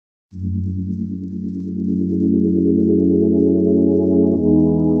Walk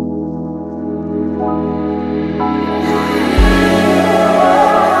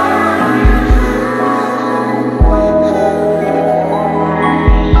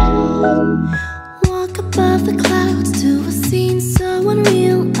above the clouds to a scene so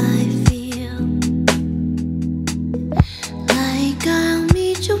unreal. I feel like I'll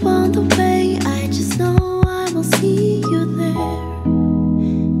meet you on the way. I just know I will see you there.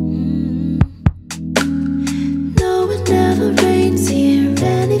 No, it never rains here.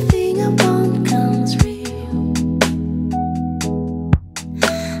 Anything I want comes real.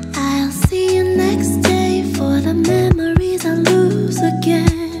 I'll see you next day for the memories I lose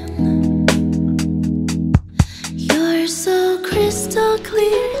again. You're so crystal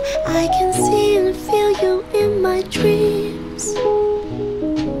clear, I can see and feel you in my dreams.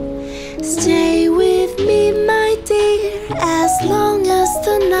 Stay with me, my dear, as long as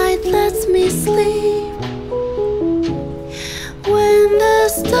the night lets me sleep. When the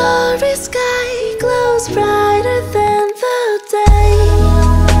starry sky glows brighter than the day,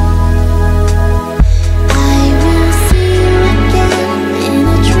 I will see you again in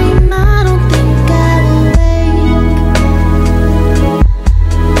a dream. I don't think I'll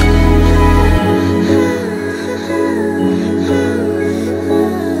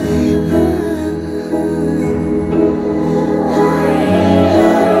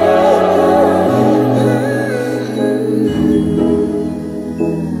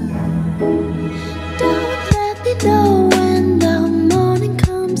Don't let me know when the morning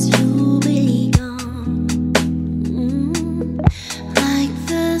comes, you'll be gone. Like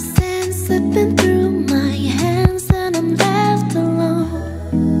the sand slipping through my hands and I'm left alone.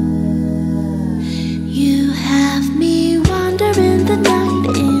 You have me wandering the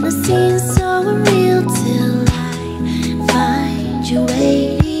night in a scene so unreal till I find you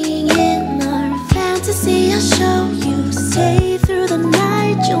waiting in our fantasy. I'll show you, stay through the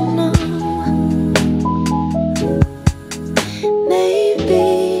night, you'll know. Maybe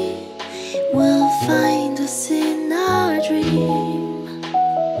we'll find us in our dream.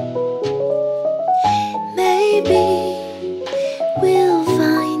 Maybe we'll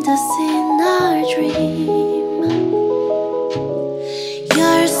find us in our dream.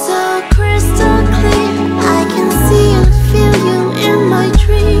 You're so crystal clear, I can see and feel you in my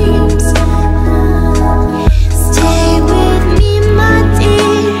dreams. Stay with me, my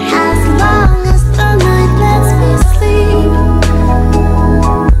dear, as long as the night lets me sleep.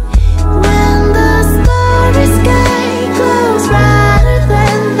 When the starry sky glows brighter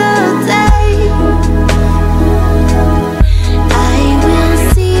than the day, I will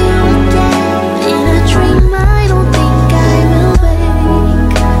see you again in a dream. I don't think I will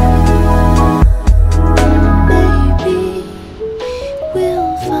wake. Maybe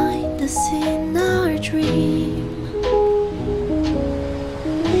we'll find us in our dream.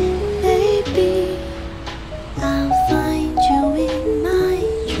 Maybe I'll find you in my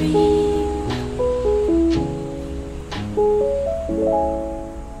dream.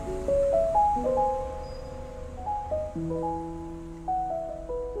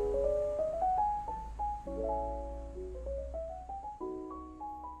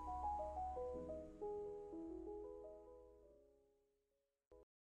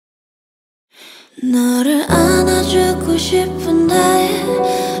 너를 안아주고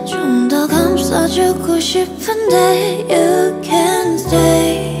싶은데 좀 더 감싸주고 싶은데 You can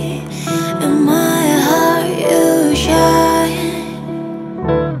stay in my heart, you shine.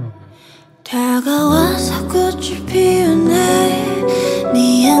 다가와서 꽃을 피우네.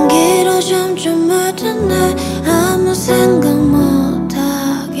 네 향기로 점점 물드네. 아무 생각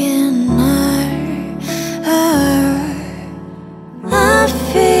못하게 날 I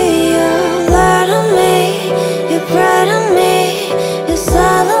feel you light on me, you bright on me, you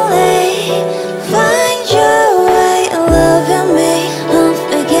suddenly find your way and love me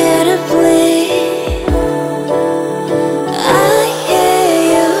unforgettably.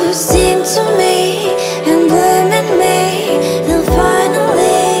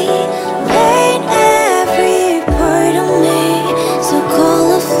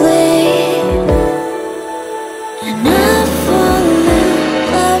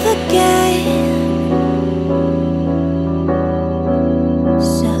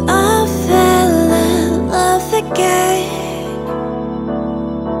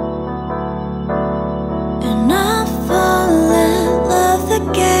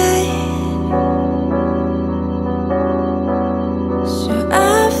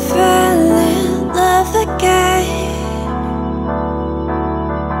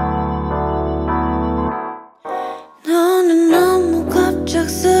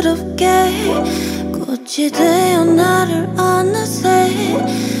 싱그럽게 꽃이 되어 나를 어느새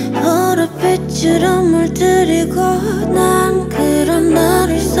보랏빛으로 물들이고 난 그런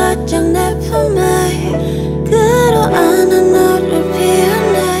너를 살짝 내 품에 끌어안아 너를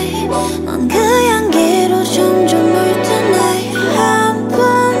피우네 넌 그 향기로 점점 물드네 한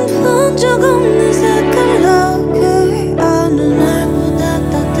번 본 적 없는 색깔로 그 어느 날보다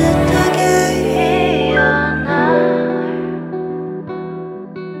따뜻하게 피어나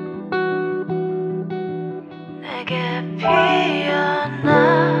내게 피어나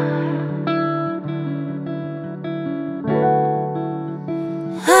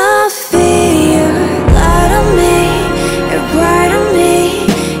I feel your light on me, you're bright on me,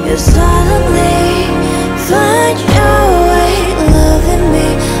 you suddenly find your way, loving me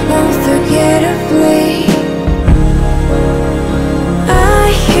unforgettably.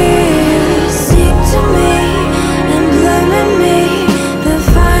 I hear you sing to me and blaming me, then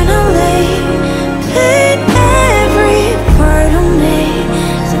finally paint every part of me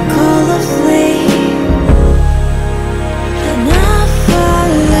so colorfully. And I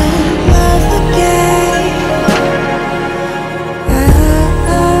fall in love again.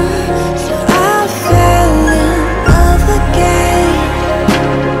 So I fell in love again.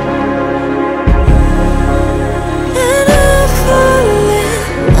 And I fall in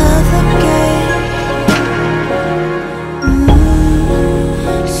love again.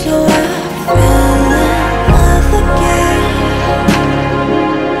 So I fell in love again.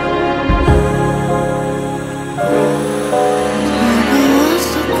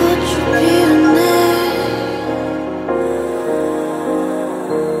 다가와서 꽃을 피우네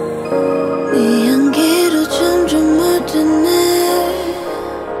네 향기로 점점 물드네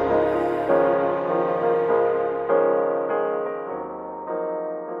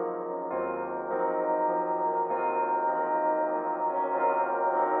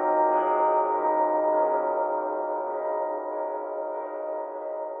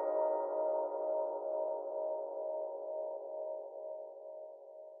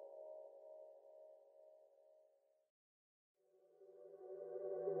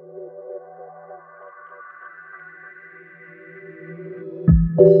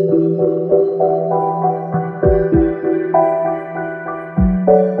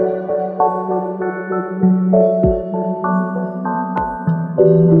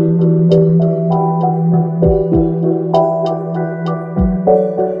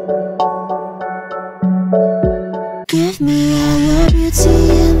Give me all your beauty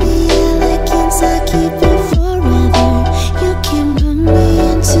and the elegance, I keep it forever. You can put me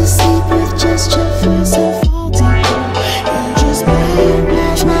into sleep with just your voice and fall deeper. You just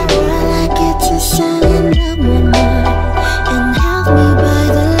paralyze my world, I get to sound up my mind and help me by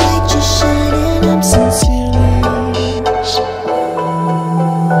the light you shine, and I'm sincerely yours.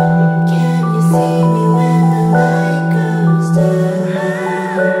 Can you see me when the light goes down?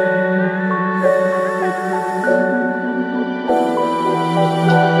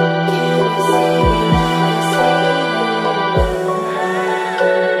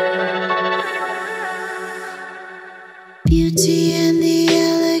 Beauty and the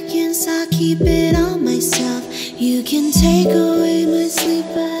elegance, I keep it on myself. You can take away my sleep,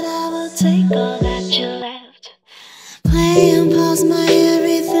 but I will take all that you left. Play and pause my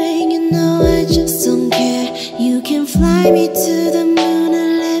everything, you know I just don't care. You can fly me to the moon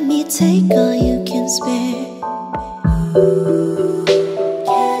and let me take all you can spare.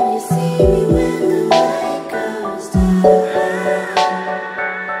 Can you see me when the light goes down?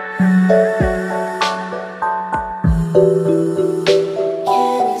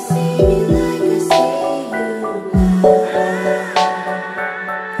 Can you see me like I see you now?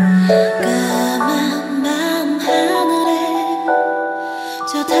 까만 밤 하늘에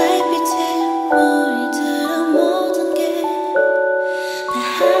저 달빛에 물들어 모든 게 다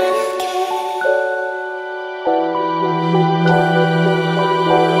하얗게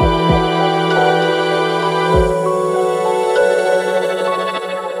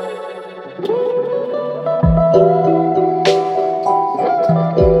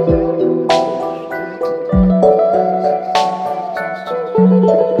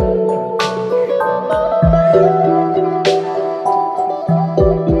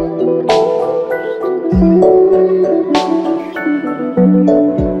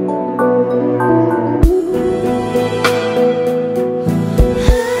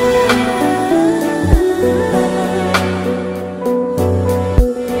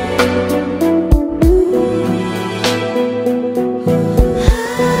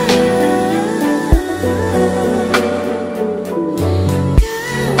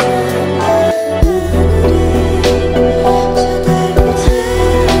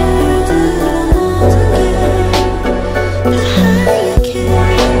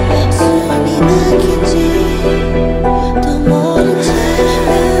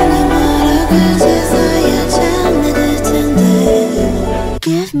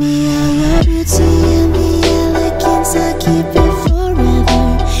Give me all your beauty and the elegance, I'll keep it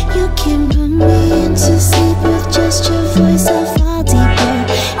forever. You can put me into sleep with just your voice, I'll fall deeper.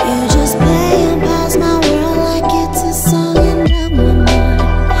 You just play and pass my world like it's a song and I'm one more.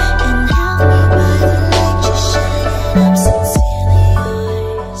 And held me by the light you shine, and I'm sincerely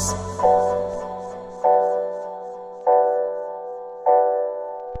yours.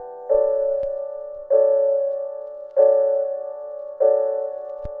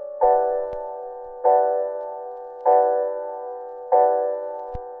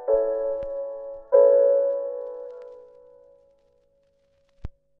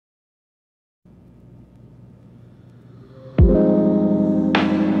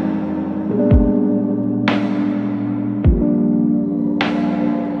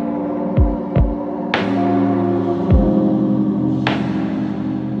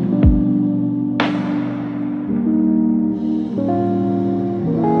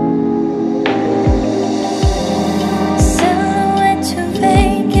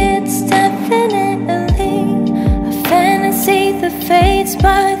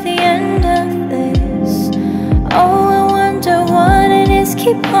 By the end of this, oh, I wonder what it is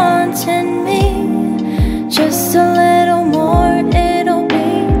keep haunting me. Just a little more, it'll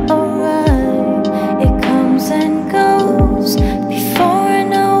be alright. It comes and goes before I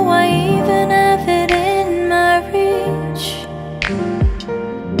know I even have it in my reach.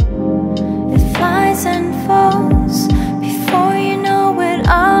 It flies and falls before you know it,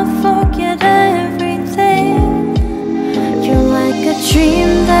 I'll forget everything. You're like a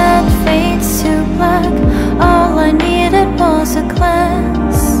dream that fades to black. All I needed was a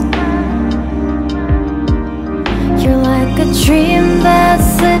glance. You're like a dream that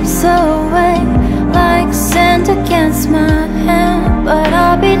slips away like sand against my hand. But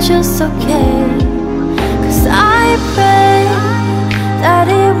I'll be just okay, 'cause I pray that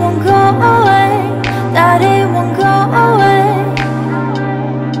it won't go away, that it won't go away.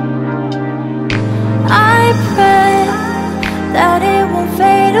 I pray that it won't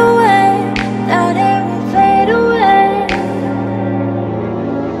fade away, that it won't fade away.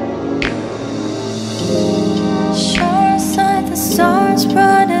 Sure aside the stars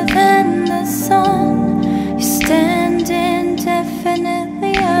brighter than the sun, you stand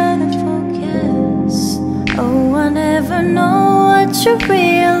indefinitely out of focus. Oh, I never know what you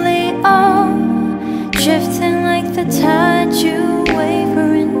really are, drifting like the tide, you waver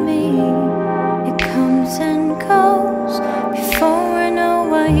in me. It comes and goes before I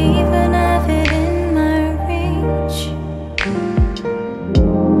know I even have it in my reach.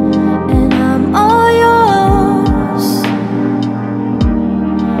 And I'm all yours.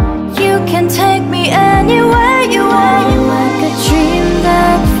 You can take me anywhere you want. You're like a dream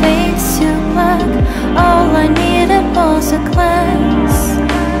that fades to black. All I needed was a glance.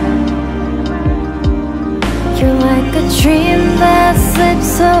 You're like a dream that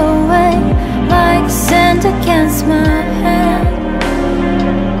slips away like sand against my hand.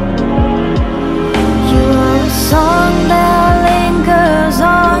 You are a song that lingers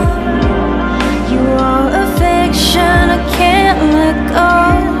on. You are a fiction I can't let go.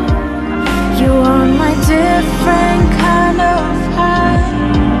 You are my different kind of high.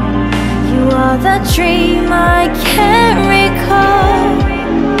 You are that dream I can't recall.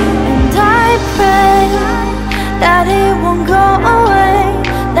 And I pray that it won't go away,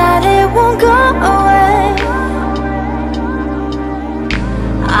 that it won't go away.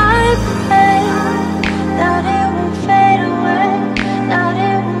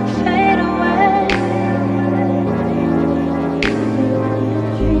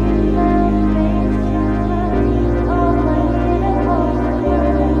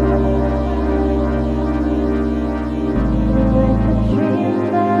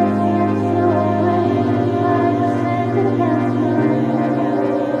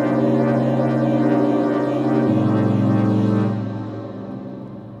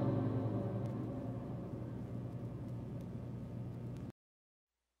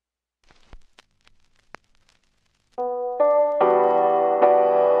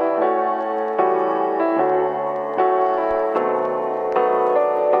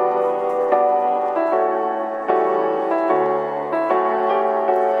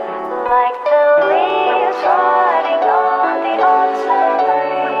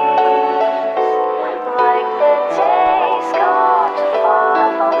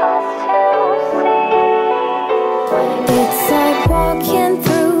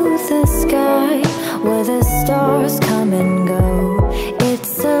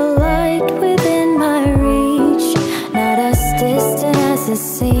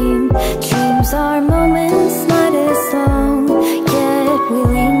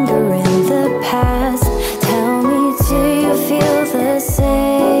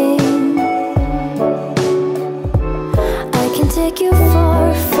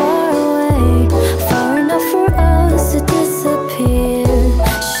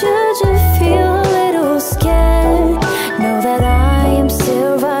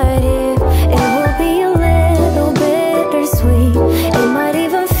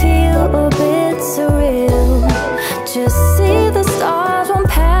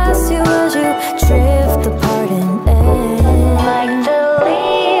 watch you drift apart and end. Like the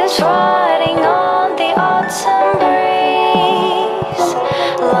leaves riding on the autumn breeze,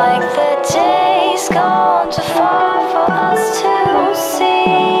 like the days gone too far for us to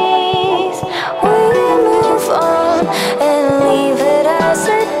seize. We move on and leave it as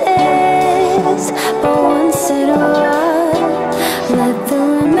it is, but once in a while, let the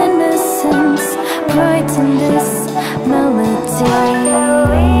reminiscence brighten this melody. Like the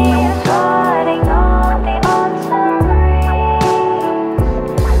leaves riding on the autumn breeze,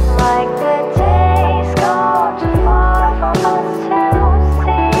 like the days gone too far for us to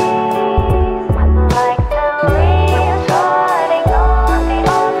seize. Like the leaves riding on the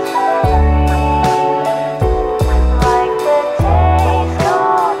autumn breeze, like the days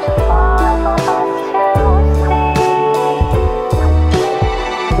gone too far for us to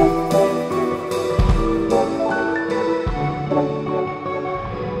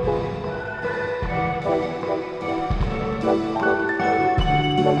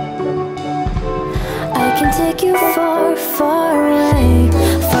I can take you far, far away,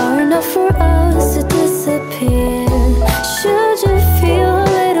 far enough for us to disappear. Should you feel a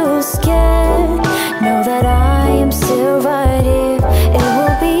little scared, know that I am still right here. It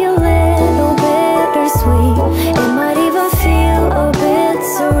will be a little bittersweet, it might even feel a bit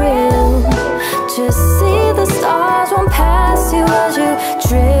surreal. Just see the stars won't pass you as you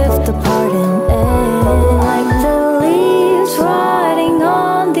drift apart and end. Like the leaves riding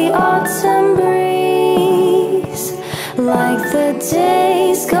on the autumn breeze, like the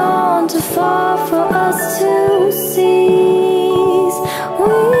days gone too far for us to seize. We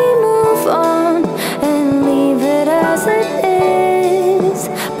move on and leave it as it is,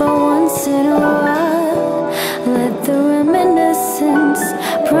 but once in a while, let the reminiscence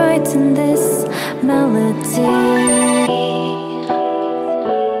brighten this melody.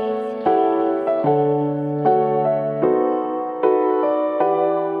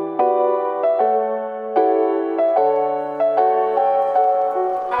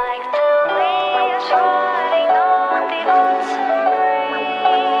 Like the leaves riding on the autumn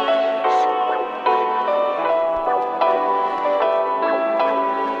breeze.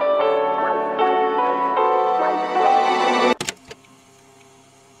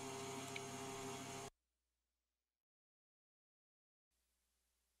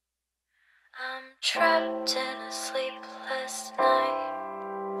 I'm trapped in a sleepless night,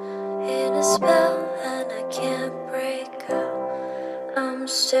 in a spell and I can't break out. I'm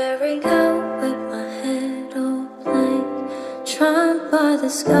staring out with my head all blank, trying by the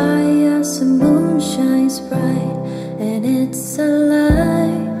sky as the moon shines bright. And it's a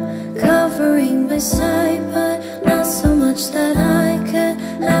light covering my sight, but not so much that I could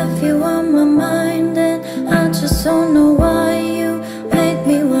have you on my mind. And I just don't know why you make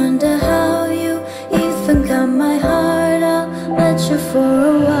me wonder how you even got my heart. I'll let you for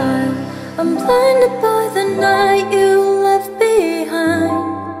a while. I'm blinded by the night you left behind,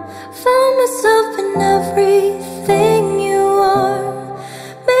 found myself in everything you are.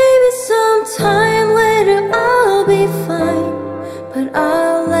 Maybe sometime later I'll be fine, but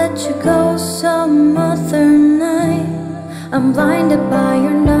I'll let you go some other night. I'm blinded by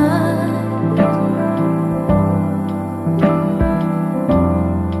your night.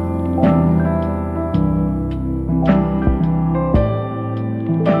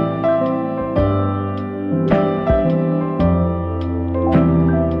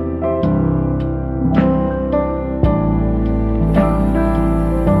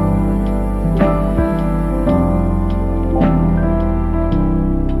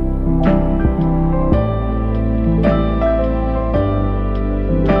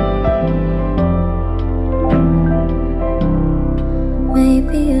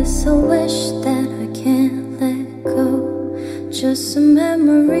 Maybe it's a wish that I can't let go, just a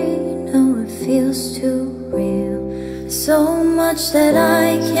memory, no it feels too real. So much that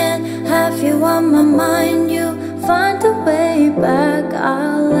I can't have you on my mind. You find a way back,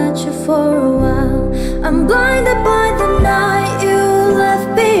 I'll let you for a while. I'm blinded by the night you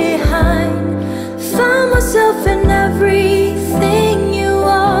left behind, found myself in everything you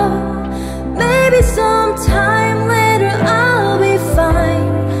are. Maybe sometime later I'll be fine,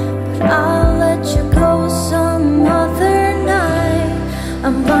 but I'll let you go some other night.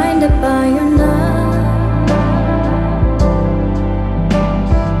 I'm blinded by your night.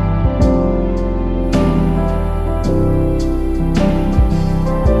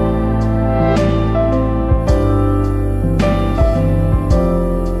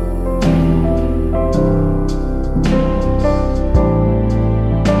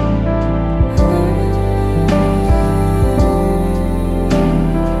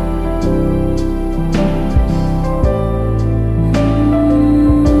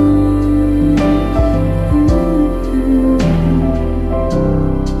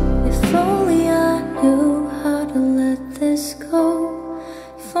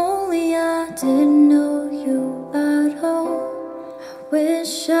 didn't know you at all. I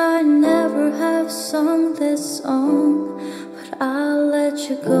wish I never have sung this song, but I'll let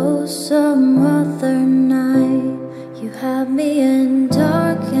you go some other night. You had me in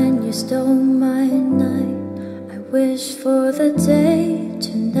dark and you stole my night. I wish for the day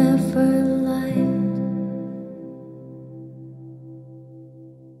to never